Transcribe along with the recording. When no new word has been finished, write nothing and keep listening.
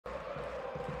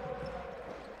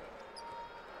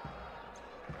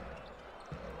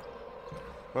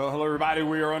Well, hello everybody,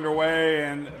 we are underway,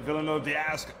 and Villeneuve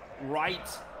Diaz right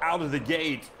out of the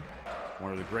gate.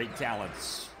 One of the great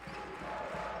talents,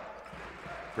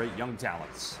 great young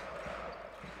talents.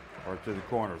 Work to the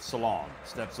corner, Salon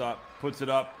steps up, puts it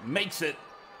up, makes it.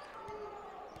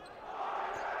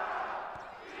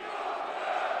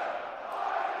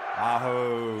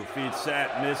 Aho, feed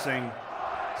set, missing.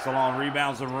 Salon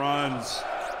rebounds and runs.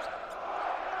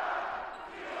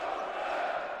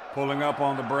 Pulling up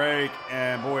on the break,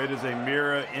 and boy, it is a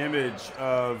mirror image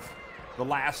of the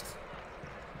last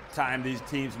time these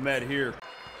teams met here,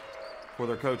 where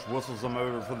their coach whistles them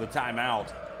over for the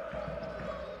timeout.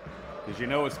 Because you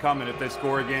know it's coming if they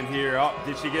score again here. Oh,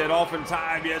 did she get off in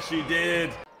time? Yes, she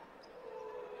did.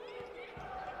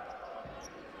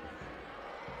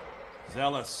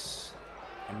 Zealous,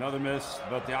 another miss,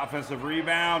 but the offensive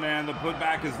rebound, and the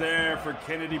putback is there for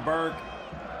Kennedy Burke.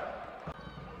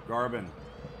 Garbin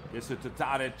gets it to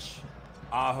Tadic.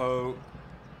 Aho.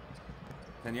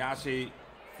 Tanyashi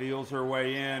feels her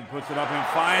way in, puts it up, and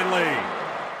finally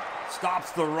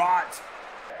stops the rot.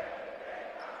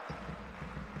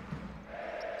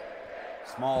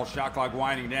 Small shot clock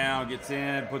winding down, gets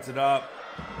in, puts it up.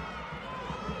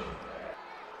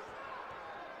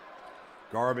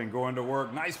 Garbin going to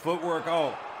work. Nice footwork.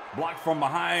 Oh, blocked from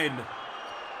behind.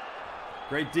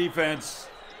 Great defense.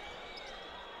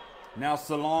 Now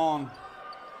Salon.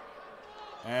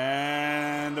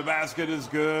 And the basket is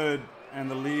good, and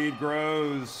the lead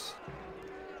grows.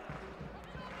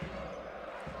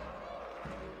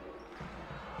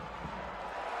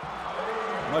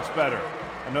 Much better.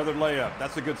 Another layup.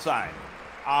 That's a good sign.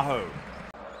 Aho.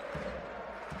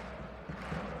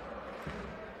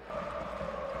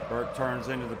 Burke turns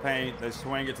into the paint. They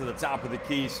swing it to the top of the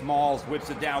key. Smalls whips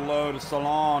it down low to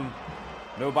Salon.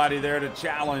 Nobody there to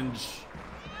challenge.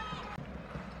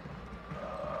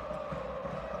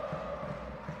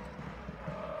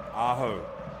 Aho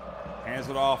hands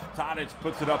it off. Tadic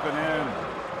puts it up and in.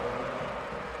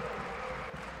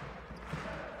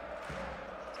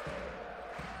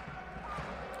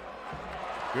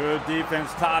 Good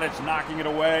defense. Tadic knocking it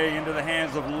away into the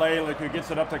hands of Lalick, who gets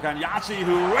it up to Kanyashi,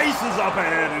 who races up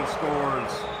ahead and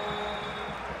scores.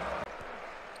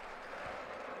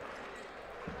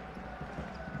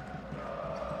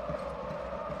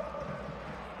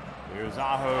 Here's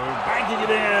Aho banking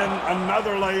it in.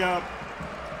 Another layup.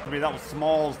 I mean, that was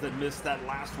Smalls that missed that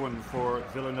last one for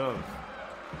Villeneuve.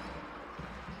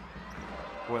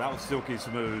 Boy, that was silky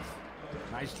smooth.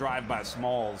 Nice drive by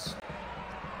Smalls.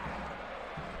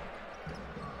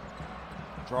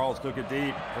 Charles took it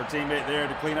deep. Her teammate there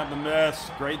to clean up the mess.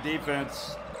 Great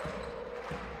defense.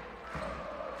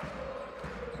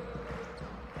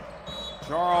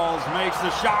 Charles makes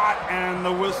the shot, and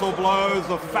the whistle blows.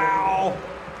 A foul.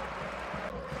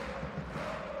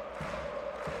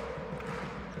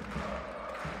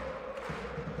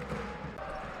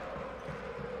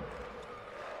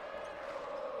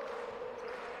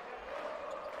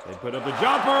 They put up a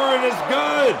jumper, and it's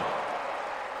good.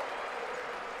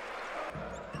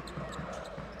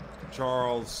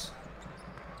 Charles.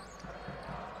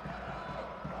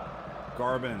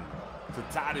 Garbin to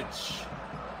Tadic.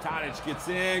 Tadic gets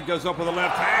in, goes up with the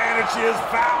left hand, and she is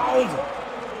fouled.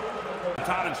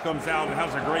 Tadic comes out and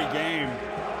has a great game.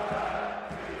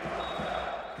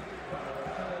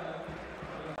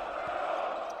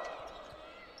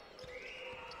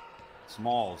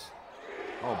 Smalls.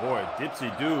 Oh boy,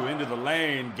 dipsy-do into the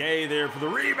lane. Gay there for the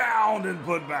rebound and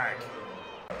put back.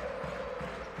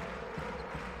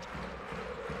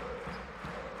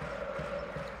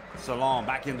 Salon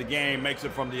back in the game, makes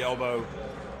it from the elbow.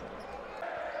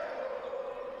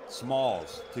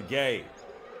 Smalls to Gay.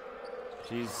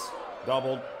 She's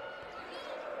doubled.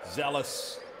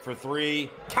 Zealous for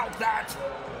three. Count that!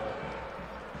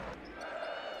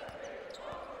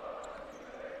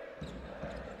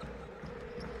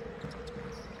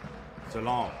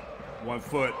 Salon, 1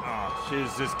 foot. Oh,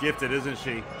 she's just gifted, isn't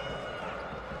she?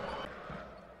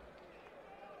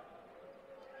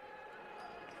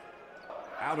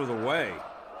 Out of the way.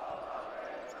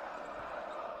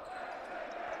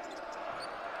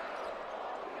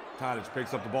 Tadic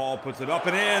picks up the ball, puts it up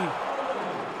and in.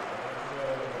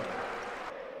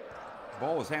 The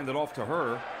ball was handed off to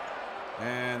her,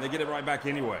 and they get it right back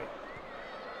anyway.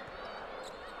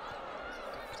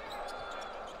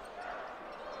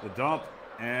 The dump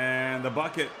and the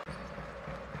bucket.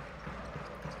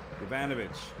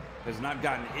 Ivanovic has not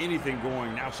gotten anything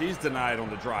going. Now she's denied on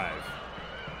the drive.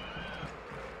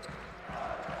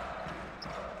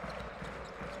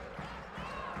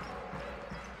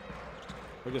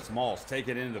 Look at Smalls take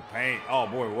it into the paint. Oh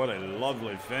boy, what a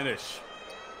lovely finish.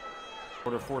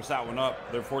 Order force that one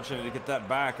up. They're fortunate to get that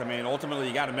back. I mean, ultimately,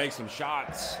 you got to make some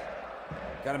shots.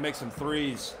 Got to make some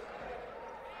threes.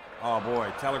 Oh,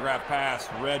 boy. Telegraph pass.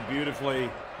 Read beautifully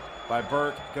by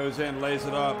Burke. Goes in, lays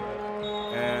it up.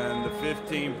 And the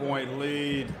 15-point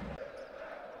lead.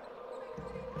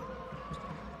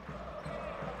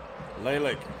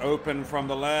 Lalick open from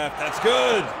the left. That's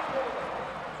good.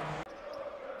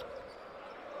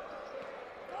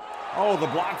 Oh, the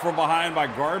block from behind by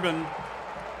Garbin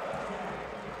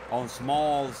on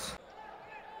Smalls.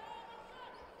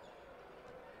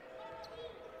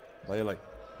 Lalick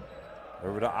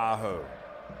over to Aho.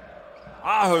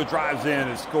 Aho drives in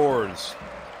and scores.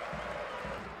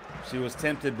 She was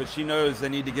tempted, but she knows they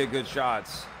need to get good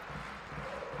shots.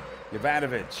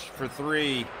 Jovanovic for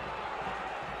three.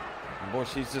 And boy,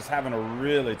 she's just having a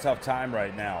really tough time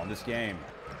right now in this game.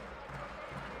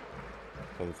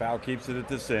 So the foul keeps it at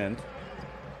this end.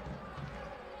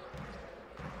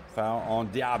 Foul on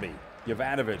Diaby.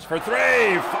 Jovanovic for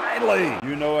three, finally!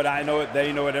 You know it, I know it,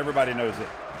 they know it, everybody knows it.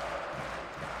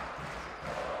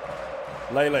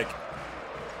 Lalick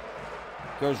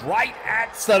goes right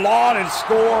at Salon and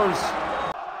scores.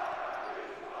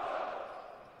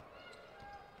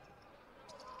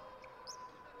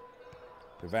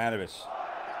 Jovanovic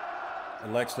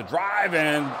elects to drive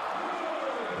in.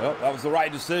 Well, that was the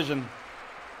right decision.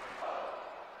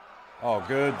 Oh,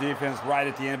 good defense right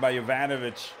at the end by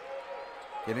Jovanovic.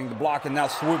 Getting the block and now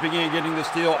swooping in, getting the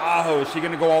steal. Aho, is she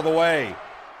going to go all the way?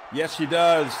 Yes, she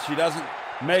does. She doesn't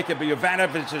make it, but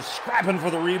Jovanovic is scrapping for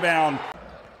the rebound.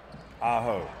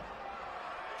 Aho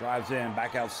drives in,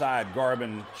 back outside.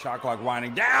 Garbin, shot clock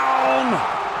winding down.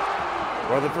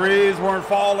 Well, the threes weren't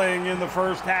falling in the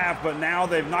first half, but now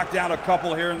they've knocked down a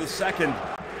couple here in the second.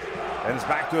 And it's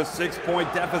back to a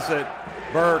 6-point deficit.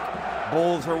 Burke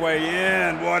bulls her way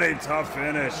in. What a tough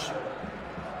finish.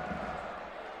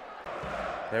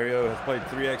 Dario has played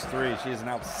 3x3. She is an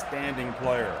outstanding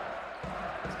player.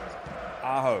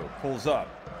 Aho pulls up.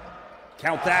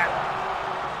 Count that.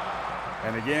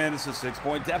 And again, it's a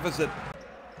 6-point deficit.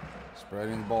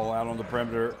 Spreading the ball out on the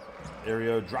perimeter.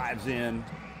 Dario drives in.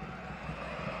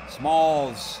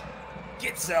 Smalls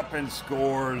gets up and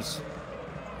scores.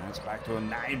 And it's back to a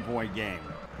 9-point game.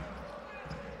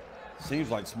 Seems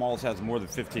like Smalls has more than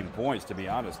 15 points, to be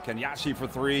honest. Kenyashi for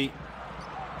three.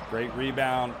 Great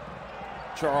rebound.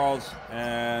 Charles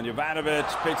and Jovanovic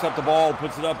picks up the ball,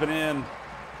 puts it up and in.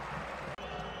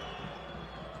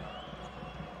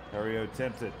 Dario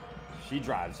tempted. She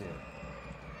drives in.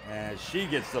 And she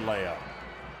gets the layup.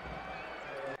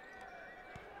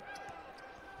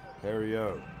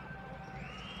 Dario.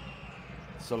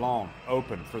 Salon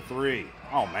open for three.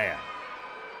 Oh, man.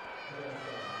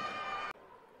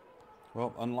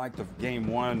 Well, unlike the game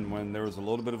one when there was a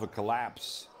little bit of a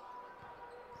collapse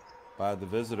by the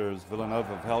visitors, Villeneuve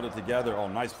have held it together. Oh,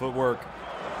 nice footwork.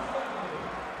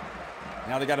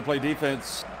 Now they got to play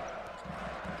defense.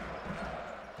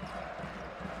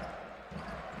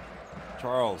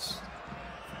 Charles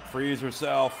frees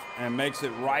herself and makes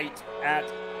it right at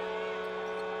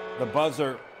the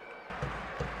buzzer.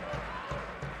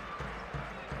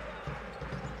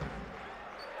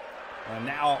 And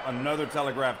now another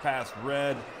telegraph pass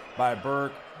read by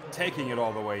Burke, taking it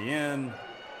all the way in.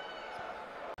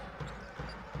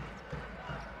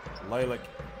 Lalick.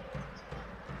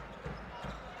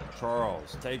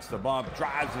 Charles takes the bump,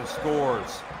 drives and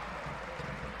scores.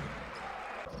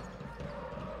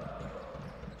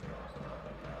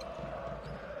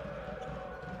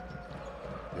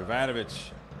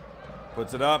 Jovanovic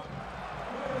puts it up.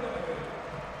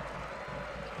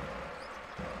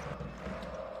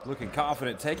 Looking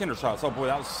confident, taking her shots. Oh boy,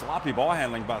 that was sloppy ball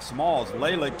handling by Smalls.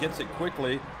 Lalick gets it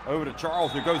quickly over to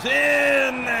Charles, who goes in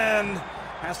and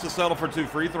has to settle for 2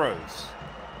 free throws.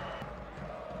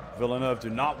 Villeneuve do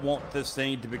not want this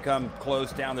thing to become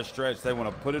close down the stretch. They want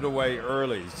to put it away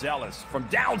early. Zealous from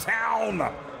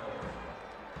downtown.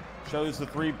 Shows the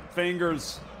 3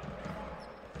 fingers.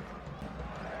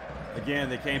 Again,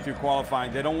 they came through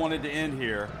qualifying. They don't want it to end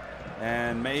here.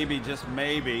 And maybe, just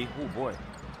maybe, oh boy.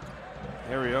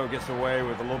 Dario gets away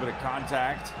with a little bit of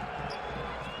contact.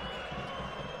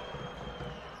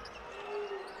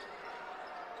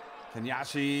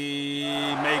 Kenyashi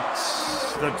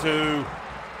makes the 2.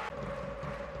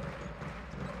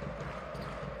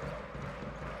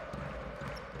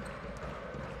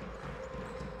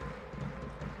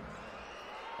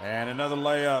 And another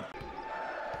layup.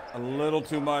 A little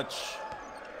too much.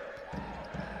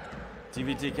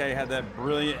 DVTK had that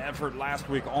brilliant effort last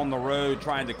week on the road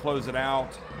trying to close it out.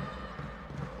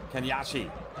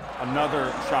 Kenyashi, another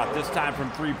shot, this time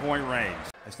from 3-point range.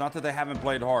 It's not that they haven't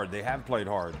played hard. They have played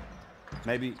hard.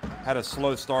 maybe had a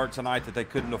slow start tonight that they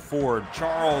couldn't afford.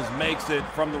 Charles makes it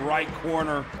from the right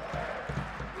corner.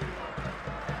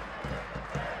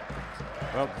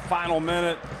 Well, final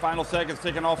minute, final seconds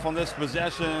ticking off on this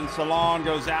possession. Salon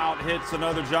goes out, hits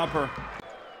another jumper.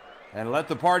 And let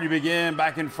the party begin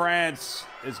back in France.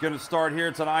 It's going to start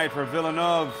here tonight for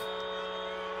Villeneuve.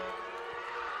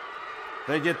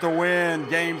 They get the win.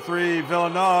 Game 3,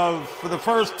 Villeneuve, for the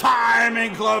first time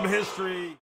in club history.